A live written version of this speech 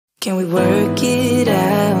Can we work it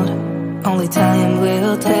out? Only time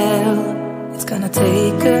will tell. It's gonna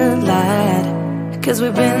take a lot, 'cause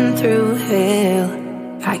we've been through hell.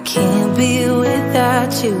 I can't be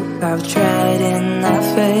without you. I've tried and I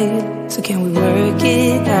failed. So can we work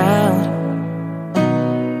it out?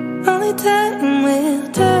 Only time will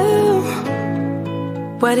tell.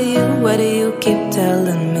 Why do you keep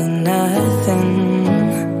telling me nothing?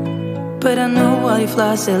 But I know all your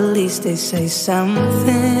flaws, at least they say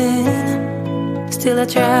something. Still I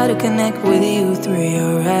try to connect with you through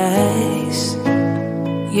your eyes.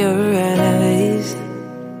 Your eyes.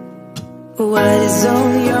 What is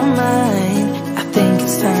on your mind? I think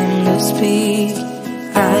it's time to speak.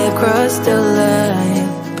 I have crossed the line,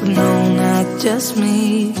 but no, not just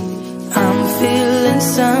me. I'm feeling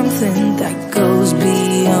something that goes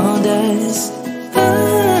beyond us.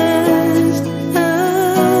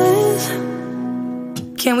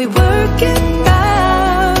 Can we work it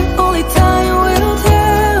out? Only time will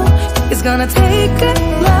tell. It's gonna take a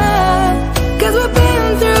lot, 'cause we've been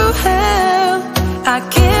through hell. I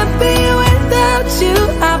can't be without you.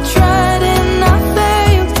 I've tried and I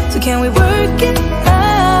failed. So can we work it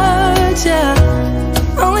out? Yeah.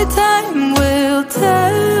 Only time will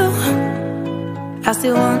tell. I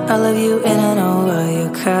still want all of you and I know all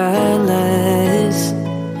your colors.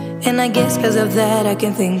 And I guess 'cause of that I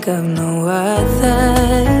can think of no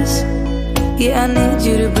others. Yeah, I need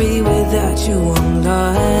you to breathe. Without you I'm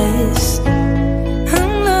lost.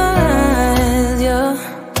 I'm lost, yeah.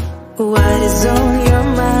 What is on your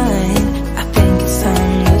mind? I think it's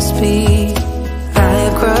time to speak. I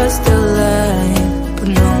have crossed the line, but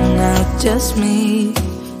no, not just me.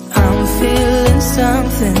 I'm feeling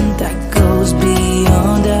something that goes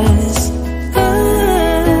beyond us.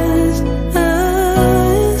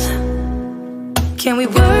 Can we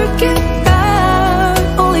work it out?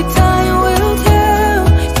 Only time will tell.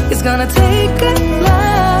 It's gonna take a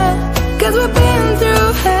lot, 'cause we've been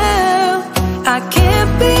through hell. I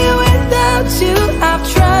can't be without you. I've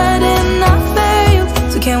tried and I failed.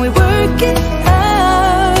 So can we work it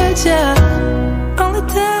out? Yeah. Only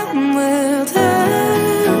time will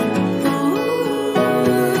tell.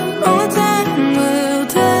 Only time will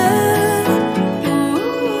tell.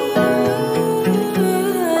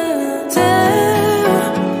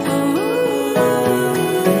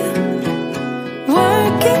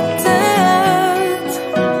 Work it out.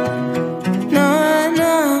 No, I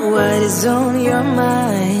know what is on your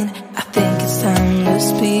mind. I think it's time to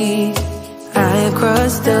speak. I have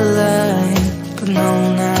crossed the line, but no,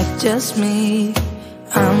 not just me.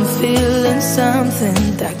 I'm feeling something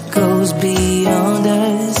that goes beyond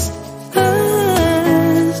us.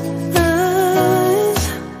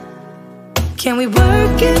 Can we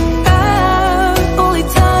work it out? Only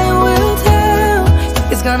time will tell.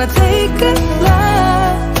 It's gonna take a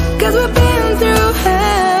lot, 'cause we've been through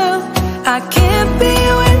hell. I can't be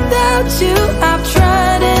without you. I've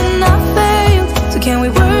tried and I failed. So can we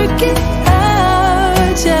work it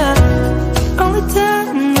out? Yeah. Only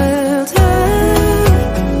time will tell.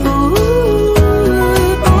 Ooh,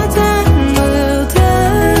 only time will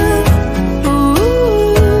tell. Ooh,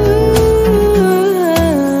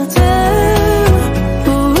 tell.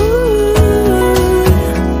 Ooh.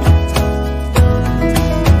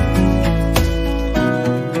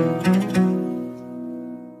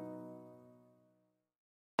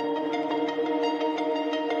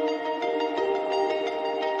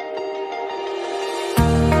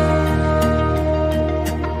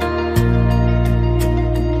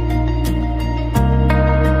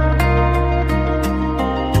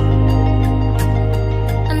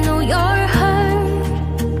 I know you're hurt.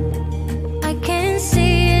 I can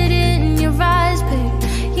see it in your eyes, babe.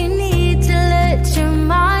 You need to let your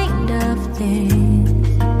mind off things.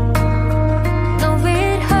 No,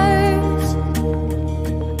 it hurts.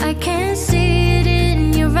 I can see it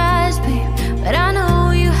in your eyes, babe. But I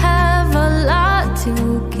know you have a lot to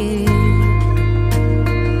give.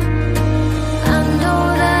 I know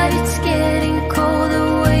that it's getting cold, the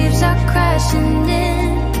waves are crashing in.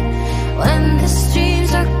 When the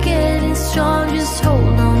streams are getting strong, just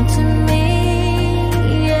hold on to me,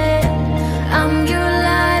 yeah. I'm your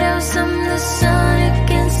lighthouse, I'm the sun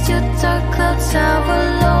against your dark clouds. I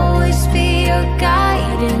will always be your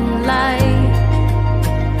guiding light.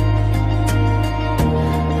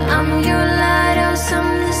 I'm your lighthouse, I'm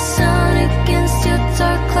the sun against your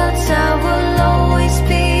dark clouds. I will always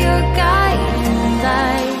be your guiding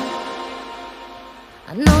light.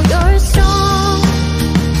 I know you're strong.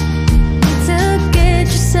 To get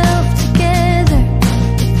yourself together,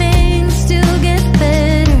 things still get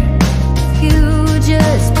better if you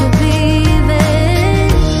just believe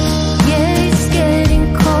it. Yeah, it's getting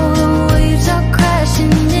cold.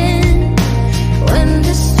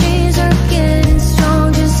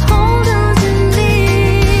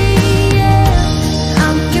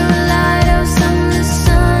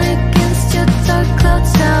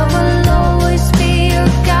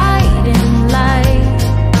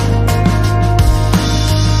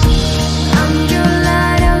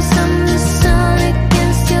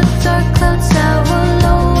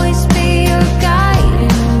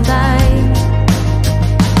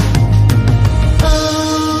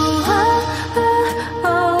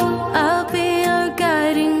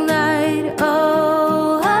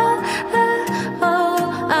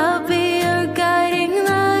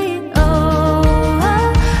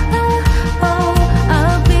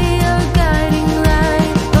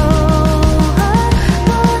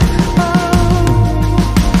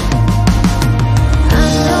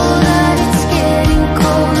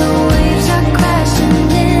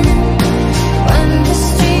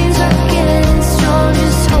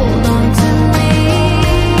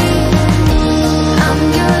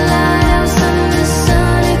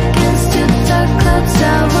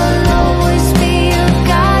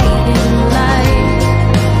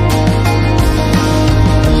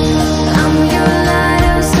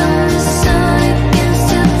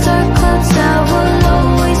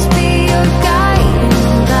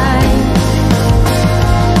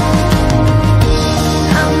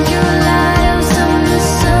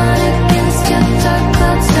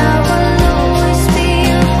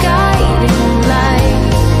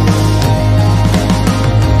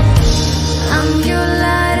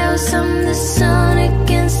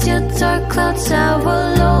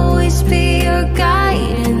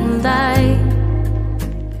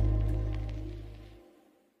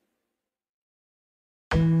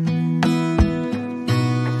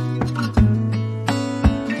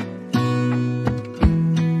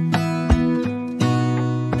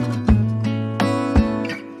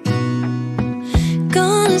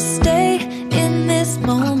 gonna stay in this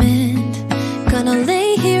moment, gonna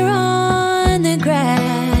lay here on the grass.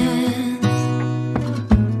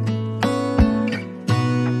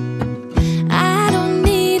 I don't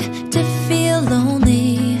need to feel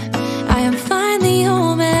lonely, I am finally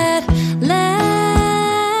home at last.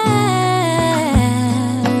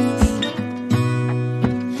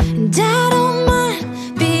 And I don't mind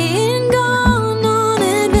being gone on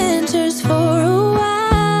adventures for a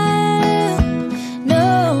while.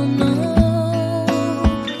 No, no,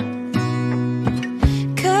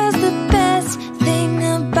 'cause the best thing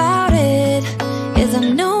about it is I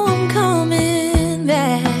know I'm coming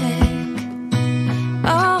back.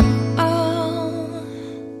 Oh, oh.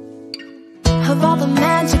 Of all the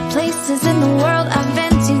magic places in the world I've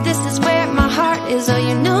been to, this is where my heart is. Oh,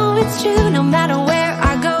 you know it's true, no matter where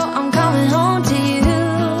I go, I'm coming home to you.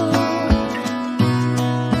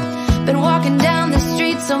 Been walking down the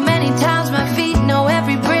street so many times, my feet know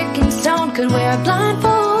every brick and stone. Could wear a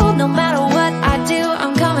blindfold, no matter what I do,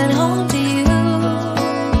 I'm coming home to you.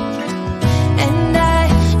 And I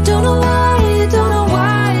don't know why, don't know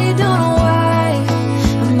why, don't know why,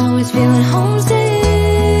 I'm always feeling homesick.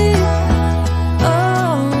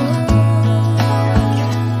 Oh,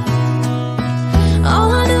 all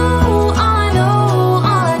I know, all I know,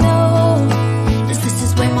 all I know is this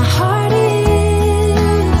is where my heart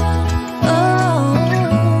is. Oh,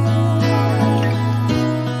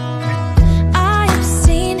 I have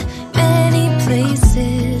seen many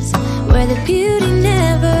places where the beauty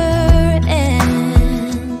never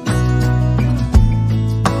ends.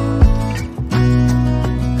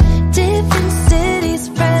 Different cities,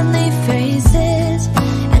 friendly phrases,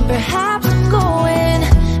 and perhaps I'm going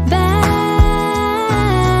back.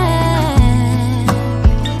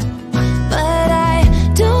 But I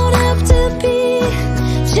don't have to be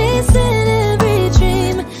chasing every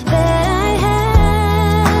dream that I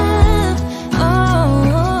have. Oh,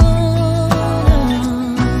 no.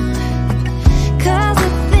 'Cause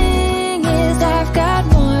the thing is I've got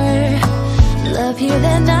more love here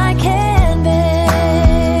than I can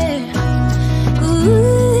bear.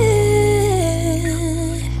 Ooh.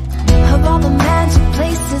 Of all the magic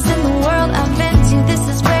places in the world I've been to, this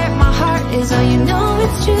is where my heart is. Oh, you know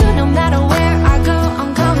it's true, no matter where I go,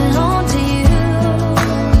 I'm coming home to you.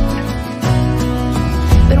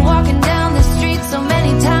 Been walking down the street so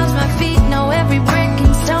many times, my feet know every brick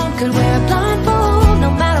and stone. Could wear a blindfold, no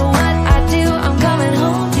matter what I do, I'm coming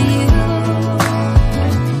home to you.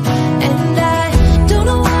 And I don't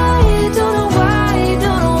know why, don't know why,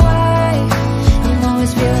 don't know why, I'm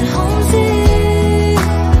always feeling homesick.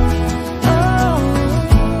 Oh,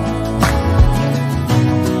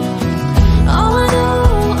 all I know,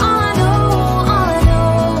 all I know, all I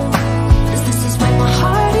know is this is where my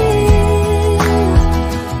heart is.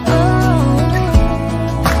 Oh,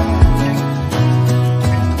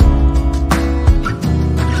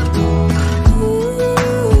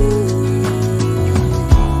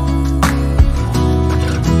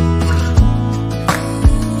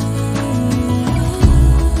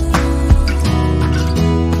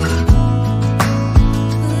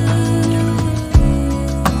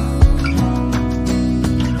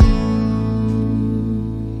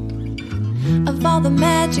 of all the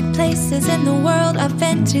magic places in the world I've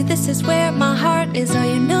been to, this is where my heart is. Oh,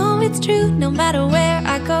 you know it's true, no matter where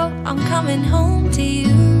I go, I'm coming home to you.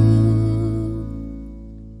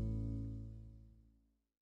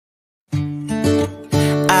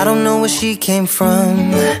 I don't know where she came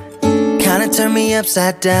from, kinda turned me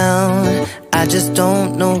upside down. I just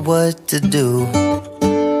don't know what to do.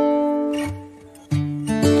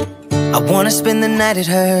 I wanna spend the night at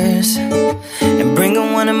hers and bring her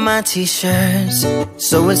one of my t-shirts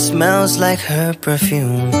so it smells like her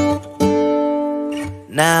perfume.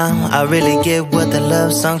 Now I really get what the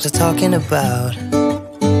love songs are talking about,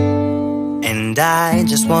 and I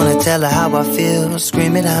just wanna tell her how I feel,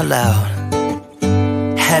 scream it out loud.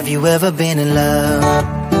 Have you ever been in love?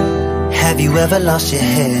 Have you ever lost your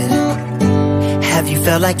head? Have you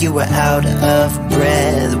felt like you were out of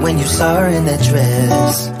breath when you saw her in that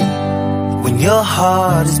dress? When your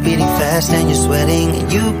heart is beating fast and you're sweating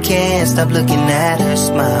and you can't stop looking at her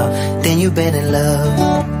smile, then you've been in love.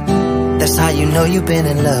 That's how you know you've been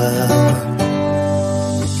in love.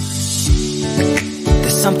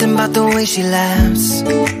 There's something about the way she laughs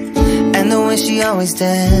and the way she always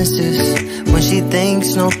dances when she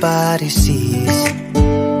thinks nobody sees.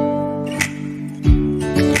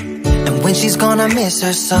 And when she's gone I miss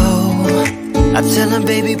her so. I tell her,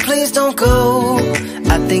 baby, please don't go,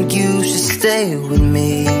 I think you should stay with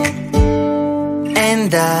me.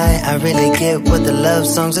 And I really get what the love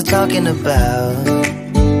songs are talking about.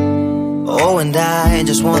 Oh, and I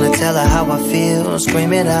just wanna tell her how I feel,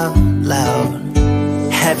 scream it out loud.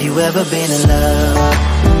 Have you ever been in love?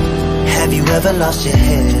 Have you ever lost your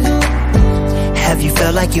head? Have you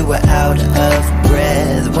felt like you were out of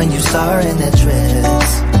breath when you saw her in that dress?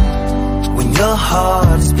 When your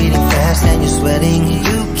heart is beating fast and you're sweating,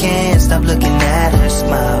 you can't stop looking at her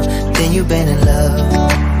smile. Then you've been in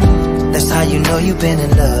love. That's how you know you've been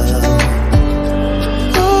in love.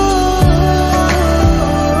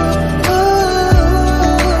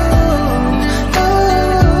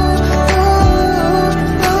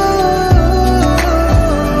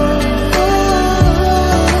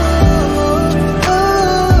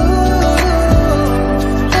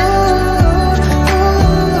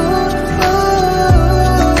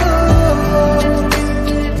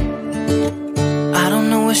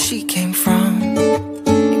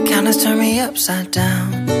 Upside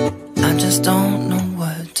down, I just don't know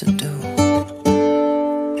what to do.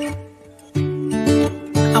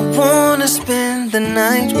 I wanna spend the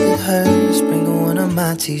night with her, bring one of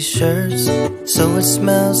my t-shirts so it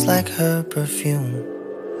smells like her perfume.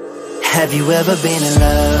 Have you ever been in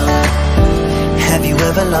love? Have you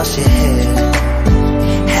ever lost your head?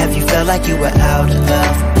 Have you felt like you were out of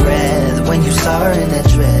breath when you saw her in that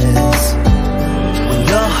dress? When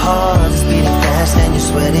your heart is beating fast and you're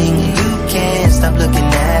sweating, you can't stop looking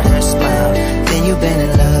at her smile. Then you've been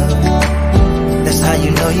in love. That's how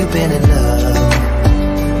you know you've been in love.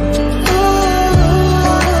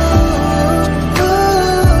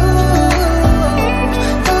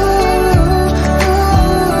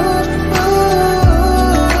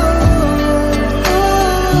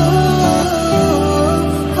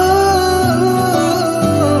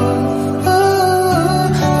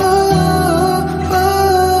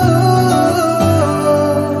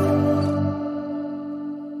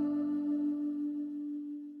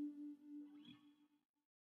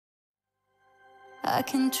 I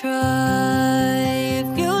can try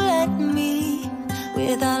if you let me.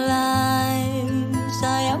 With our lives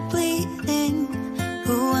I am bleeding.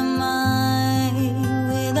 Who am I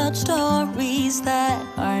without stories that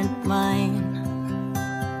aren't mine?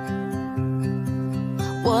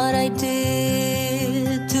 What I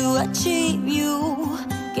did to achieve you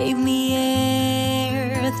gave me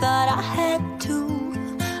air, thought I had to.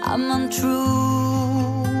 I'm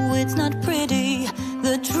untrue, it's not pretty,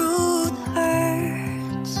 the truth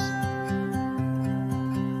hurts.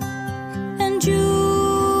 And you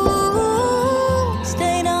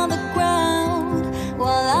stayed on the ground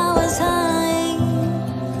while I was high.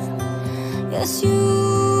 Yes, you've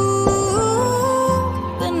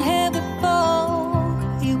been here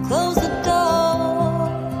before, you closed the door.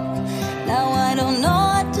 Now I don't know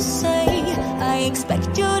what to say, I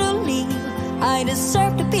expect you to leave. I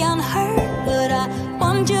deserve to be unheard, but I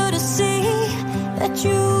want you to see that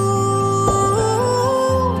you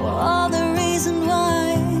are the reason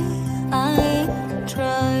why I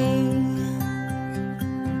try.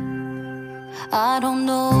 I don't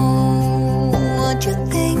know what you're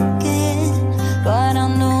thinking, but I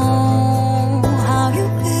know how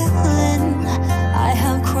you're feeling. I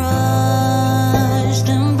have crushed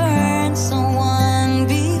and burned someone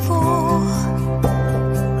before,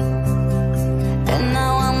 and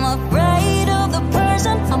now I'm afraid of the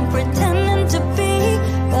person I'm pretending to be.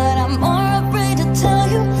 But I'm more afraid to tell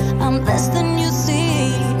you I'm less than you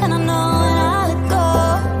see. And I know when I let go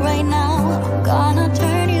right now, I'm gonna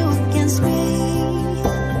turn you against me.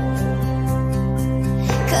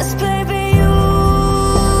 'Cause baby, you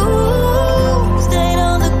stayed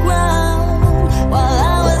on the ground while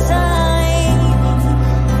I was high.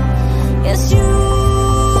 Yes,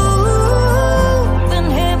 you've been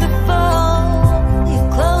here before, you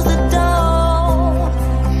closed the door.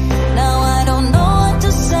 Now I don't know what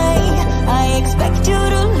to say, I expect you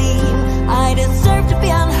to leave. I deserve to be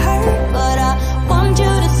unheard, but I want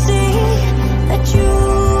you to see that you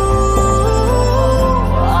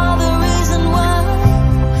are the reason why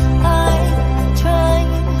I try.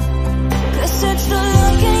 'Cause it's the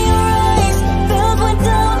look in your eyes, filled with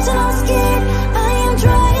doubts and I'm scared. I am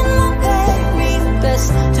trying my very best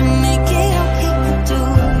to make it okay, but do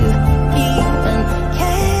you even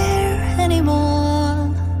care anymore?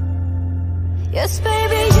 Yes,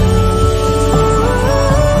 baby, you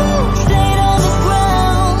stayed on the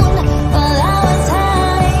ground while I was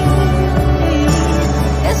high.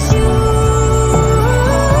 Yes, you've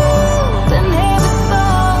been here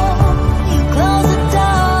before, you closed the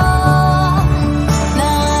door.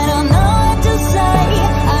 Now I don't know what to say,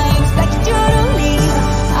 I expect you to leave.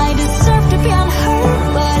 I deserve to be unheard,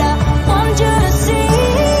 but I want you to see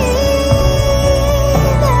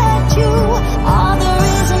that you are the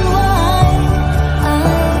reason why I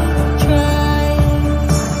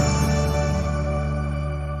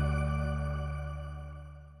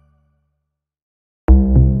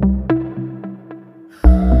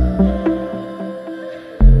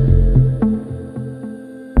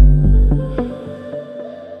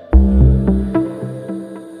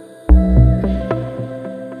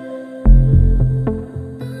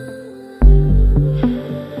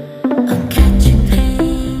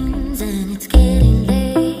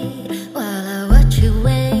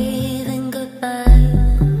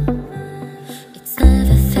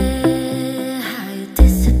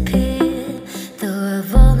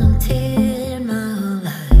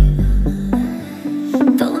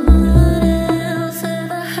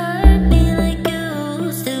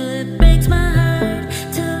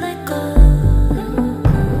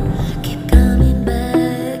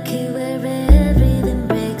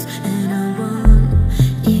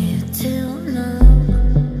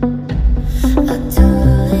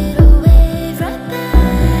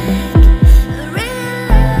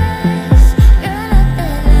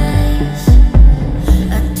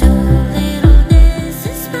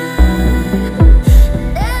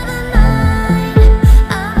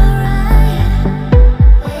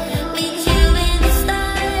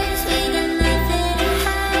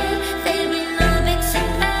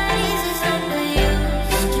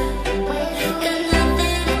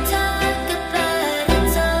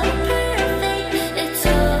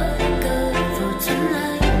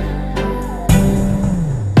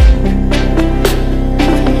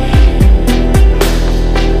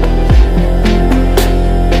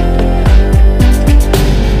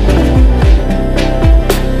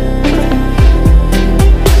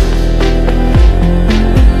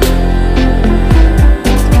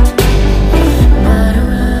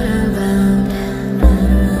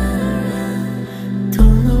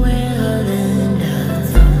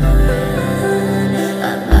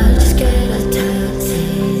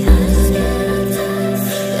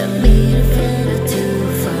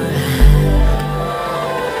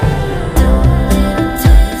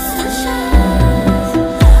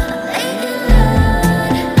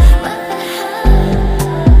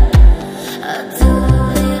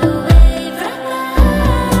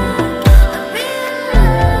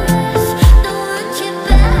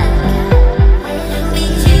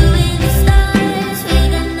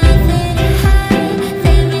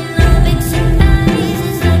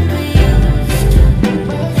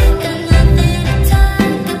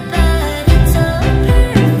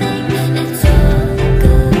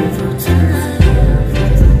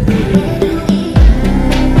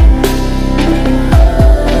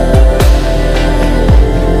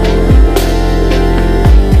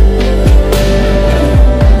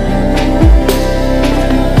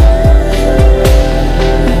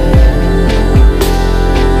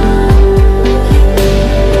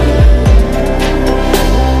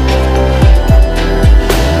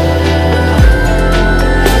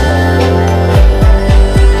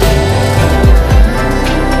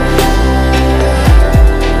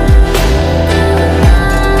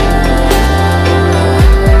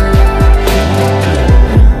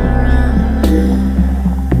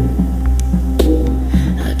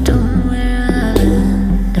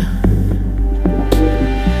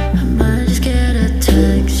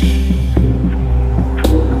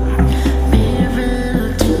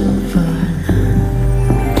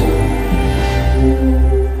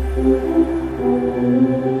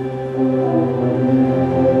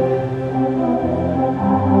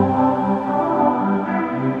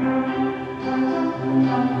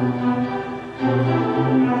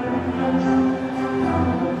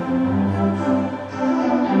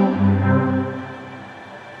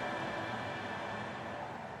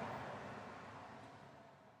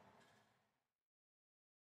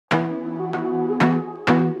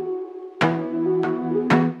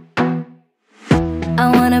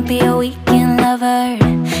wanna be a weekend lover.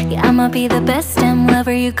 Yeah, I'ma be the best damn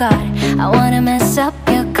lover you got. I wanna mess up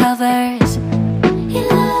your covers.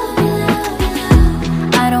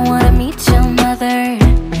 I don't wanna meet your mother.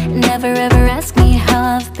 Never ever ask me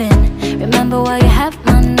how I've been. Remember why you have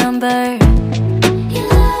my number.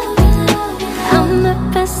 I'm the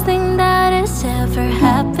best thing that has ever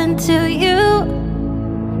happened to you.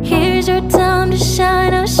 Here's your time to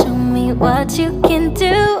shine. Now show me what you can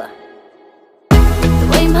do. The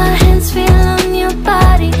way my hands feel on your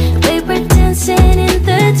body, the way we're dancing in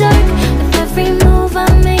the dark. With every move I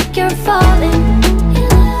make, you're falling.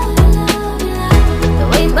 The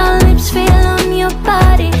way my lips feel on your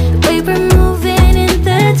body, the way we're moving in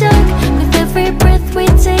the dark. With every breath we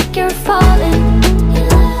take, you're falling.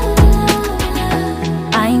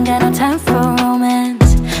 I ain't got no time for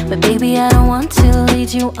romance, but baby I don't want to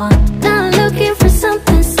lead you on. Not looking for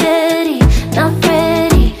something steady, not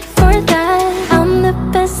ready for that. I'm the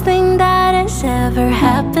best thing that has ever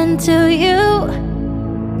happened to you.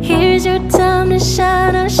 Here's your time to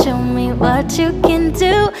shine. Now show me what you can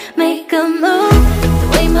do. Make a move. The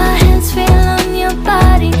way my hands feel on your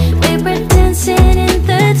body, the way we're dancing in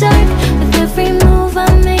the dark. With every move I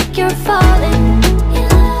make, you're falling.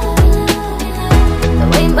 The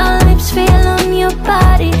way my lips feel on your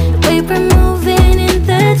body, the way we're moving in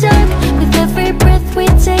the dark. With every breath we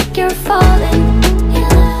take, you're falling.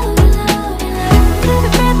 Every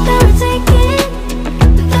breath that we're taking,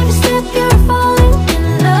 with every step you're falling in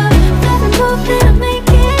love. With every move that I'm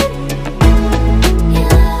making,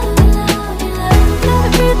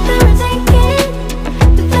 every breath that we're taking,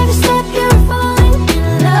 with every step you're falling in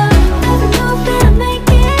love. With every move that I'm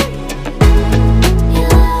making,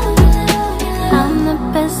 I'm the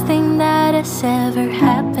best thing that has ever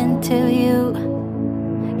happened to you.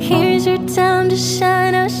 Here's your time to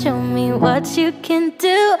shine. Now show me what you can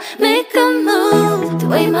do. Make a move. The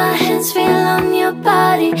way my hands feel on your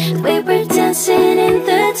body, the way we're dancing in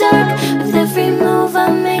the dark. With every move I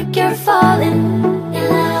make, you're falling. The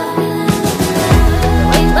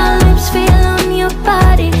way my lips feel on your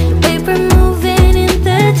body, the way we're moving in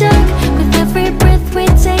the dark. With every breath we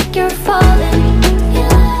take, you're falling.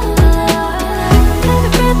 Every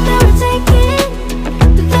breath that we're taking,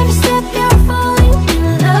 with every step you're falling in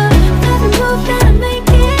love. With every move that I'm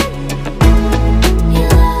making,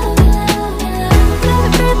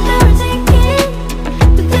 every breath that we're taking,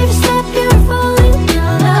 with every step you're falling in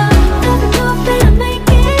love. With every move that I'm making,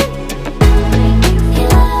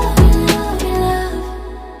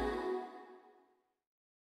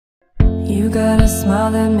 You got a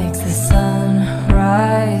smile that makes the sun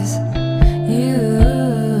rise. You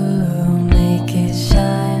make it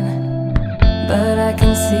shine. But I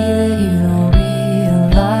can see that you don't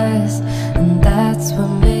realize, and that's what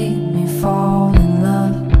made me fall in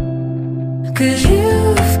love. 'Cause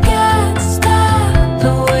you've got style,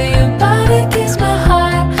 the way your body keeps my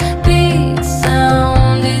heart beat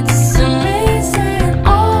sound. It's amazing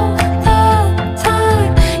all the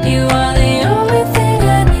time. You are the only thing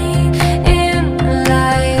I need in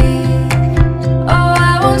life. Oh,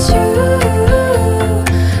 I want you.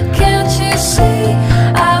 Can't you see?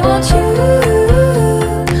 I want you.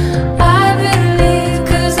 I believe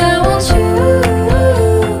 'cause I want you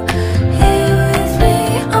here with me.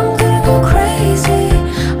 I'm gonna go crazy.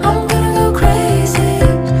 I'm gonna go crazy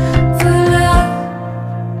for love.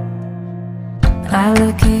 I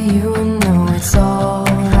look at you and know it's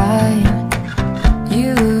alright.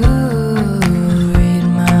 You read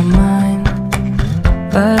my mind,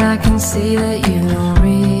 but I can see that you don't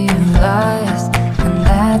realize, and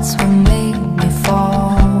that's what made me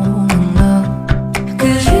fall in love.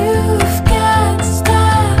 'Cause you've got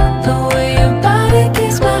style, the way your body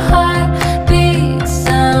keeps my heart beat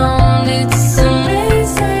sound. It's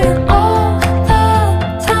amazing all the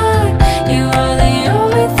time. You are the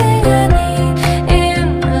only thing I need in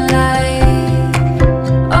life.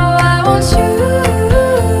 Oh, I want you.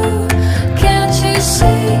 Can't you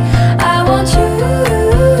see? I want you.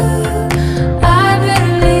 I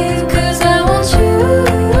believe 'cause I want you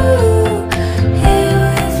here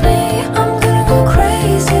with me. I'm gonna go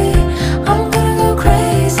crazy. I'm gonna go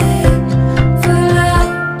crazy for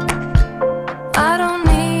love. I don't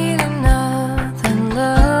need another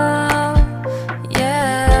love.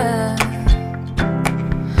 Yeah,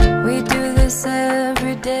 we do this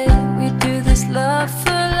every day. We do this love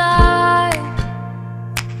for life.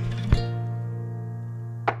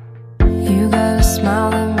 You got a smile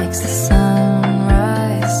that makes the sun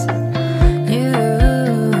rise. You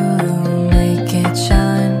make it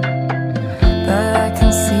shine. But I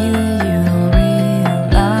can see that you don't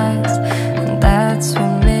realize, and that's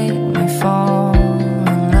what made me fall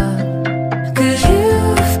in love. 'Cause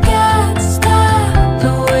you've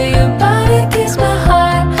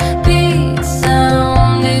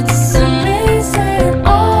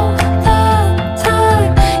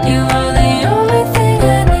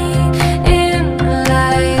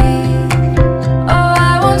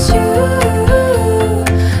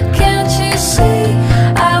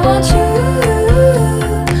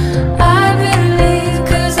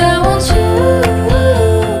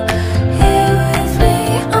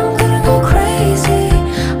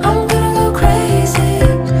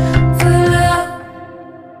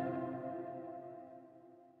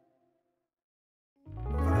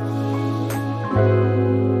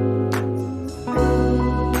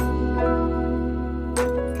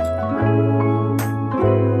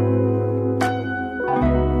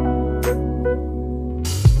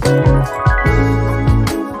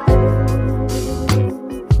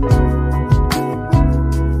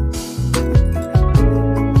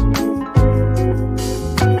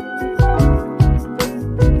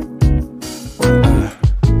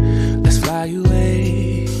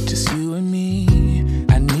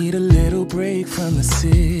the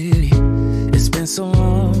city. It's been so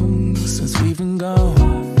long since we've been gone.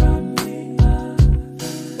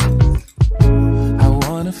 I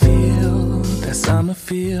wanna feel that summer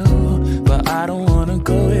feel, but I don't wanna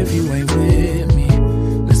go if you ain't with me.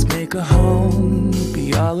 Let's make a home,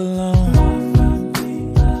 be all alone.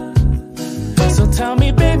 So tell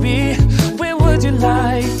me, baby, where would you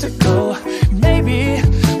like to go? Maybe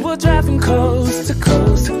we'll drive from coast to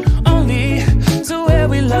coast, only to where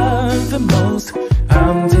we love the most.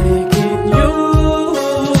 I'm taking you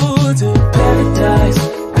to paradise,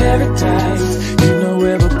 paradise. You know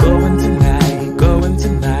where we're going tonight, going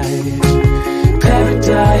tonight.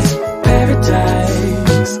 Paradise,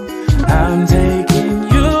 paradise. I'm taking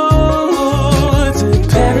you to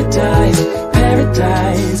paradise,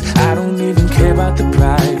 paradise. I don't even care about the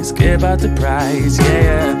price, care about the price,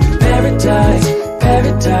 yeah. Paradise,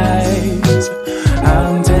 paradise.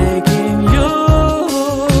 I'm taking you.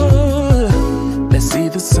 Let's see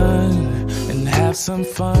the sun and have some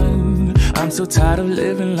fun. I'm so tired of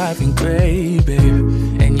living life in gray,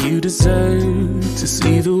 babe. And you deserve to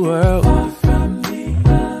see the world.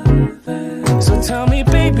 So tell me,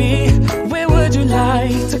 baby, where would you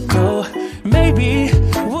like to go? Maybe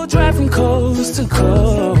we'll drive from coast to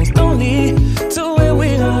coast, only to where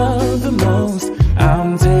we love the most.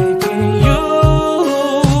 I'm taking you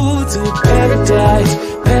to paradise,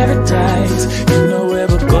 paradise. You know where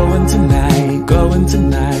we're going tonight, going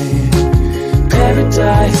tonight.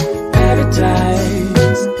 Paradise,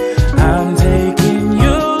 paradise. I'm taking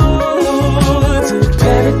you to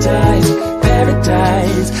paradise,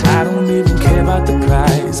 paradise. I don't even care about the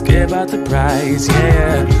price, care about the price,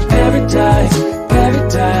 yeah. Paradise,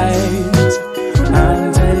 paradise.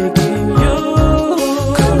 I'm taking you.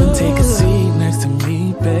 Come and take a seat next to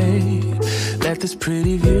me, babe. Let this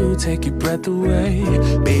pretty view take your breath away.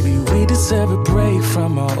 Baby, we deserve a break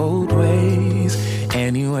from our old ways.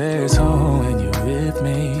 Anywhere's home when you're with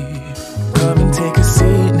me. Come and take a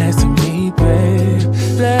seat next to me, babe.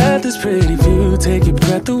 Let this pretty view take your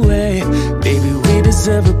breath away. Baby, we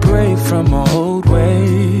deserve a break from our old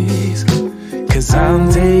ways. 'Cause I'm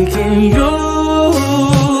taking you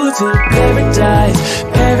to paradise,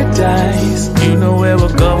 paradise. You know where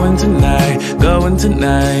we're going tonight, going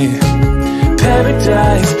tonight.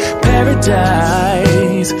 Paradise,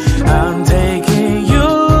 paradise. I'm taking you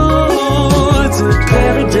to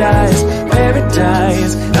paradise,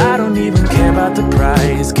 paradise. I don't even care about the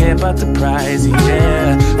price, care about the price,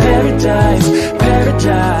 yeah. Paradise,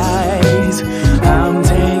 paradise. I'm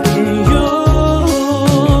taking you,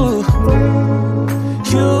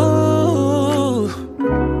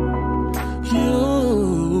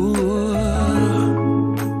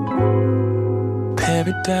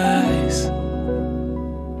 paradise.